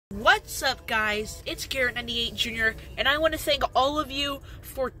What's up, guys? It's Garrett98 Jr. and I want to thank all of you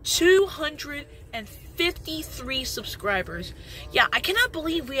for 253 subscribers. Yeah, I cannot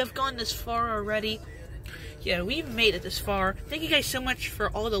believe we have gone this far already. Yeah, we've made it this far. Thank you guys so much for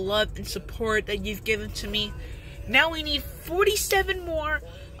all the love and support that you've given to me. Now we need 47 more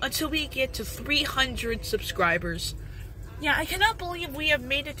until we get to 300 subscribers. Yeah, I cannot believe we have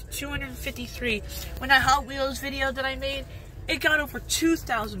made it to 253. When that Hot Wheels video that I made, it got over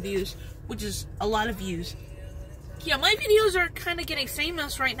 2,000 views, which is a lot of views. Yeah, my videos are kind of getting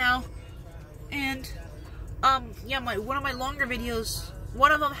famous right now. And, yeah, one of my longer videos,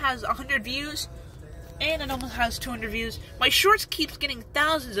 one of them has 100 views, and it almost has 200 views. My shorts keeps getting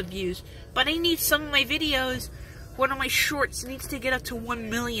thousands of views, but I need some of my videos, one of my shorts needs to get up to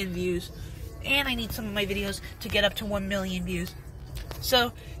 1 million views. And I need some of my videos to get up to 1 million views.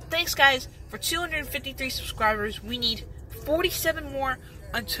 So, thanks guys, for 253 subscribers. We need 47 more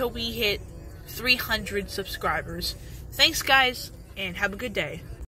until we hit 300 subscribers. Thanks guys, and have a good day.